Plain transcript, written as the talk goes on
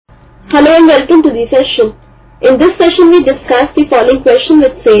Hello and welcome to the session. In this session we discuss the following question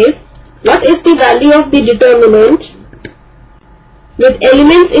which says, what is the value of the determinant with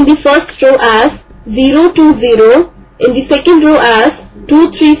elements in the first row as 0, 2, 0, in the second row as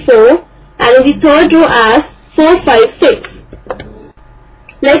 2, 3, 4 and in the third row as 4, 5, 6.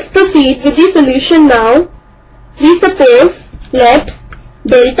 Let's proceed with the solution now. We suppose let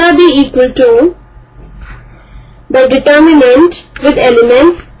delta be equal to the determinant with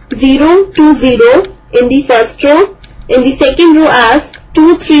elements 0, 2, 0 in the first row, in the second row as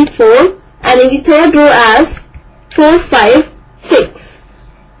 2, 3, 4 and in the third row as 4, 5, 6.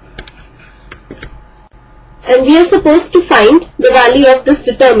 And we are supposed to find the value of this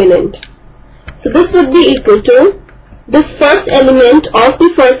determinant. So this would be equal to this first element of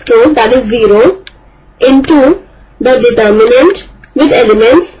the first row, that is 0, into the determinant with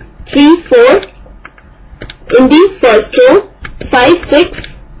elements 3, 4 in the first row, 5, 6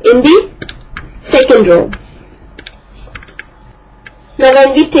 in the second row. Now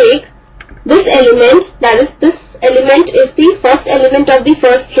when we take this element, that is this element is the first element of the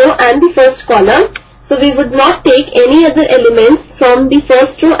first row and the first column. So we would not take any other elements from the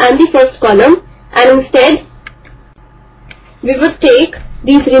first row and the first column, and instead we would take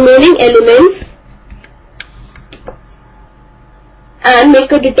these remaining elements and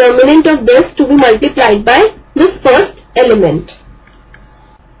make a determinant of this to be multiplied by this first element.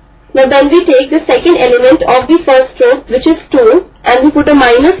 Now then we take the second element of the first row, which is 2, and we put a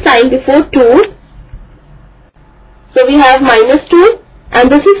minus sign before 2. So we have minus 2, and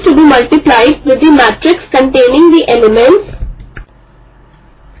this is to be multiplied with the matrix containing the elements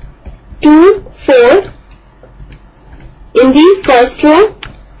 2, 4 in the first row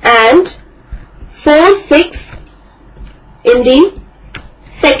and 4, 6 in the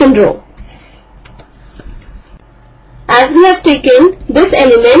second row. As we have taken this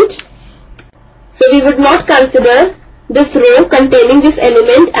element, so we would not consider this row containing this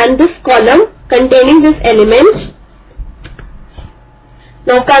element and this column containing this element.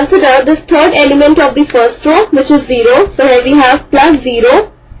 Now consider this third element of the first row, which is 0. So here we have plus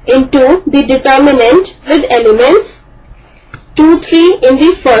 0 into the determinant with elements 2, 3 in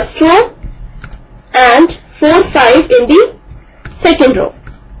the first row and 4, 5 in the second row.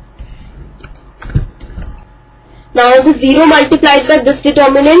 Now the 0 multiplied by this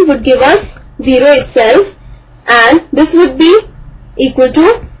determinant would give us 0 itself, and this would be equal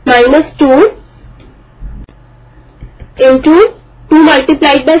to minus 2 into 2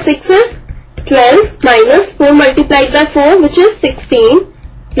 multiplied by 6 is 12 minus 4 multiplied by 4, which is 16,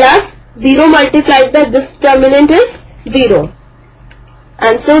 plus 0 multiplied by this determinant is 0.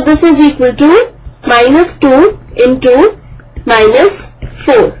 And so this is equal to minus 2 into minus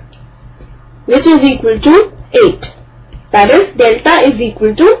 4, which is equal to 8. That is, delta is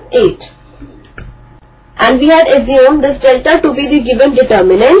equal to 8. And we had assumed this delta to be the given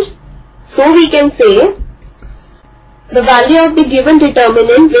determinant. So we can say the value of the given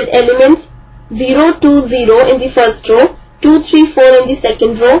determinant with elements 0, 2, 0 in the first row, 2, 3, 4 in the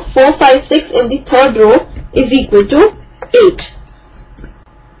second row, 4, 5, 6 in the third row is equal to 8.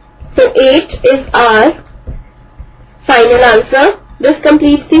 So 8 is our final answer. This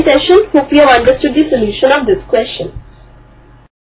completes the session. Hope you have understood the solution of this question.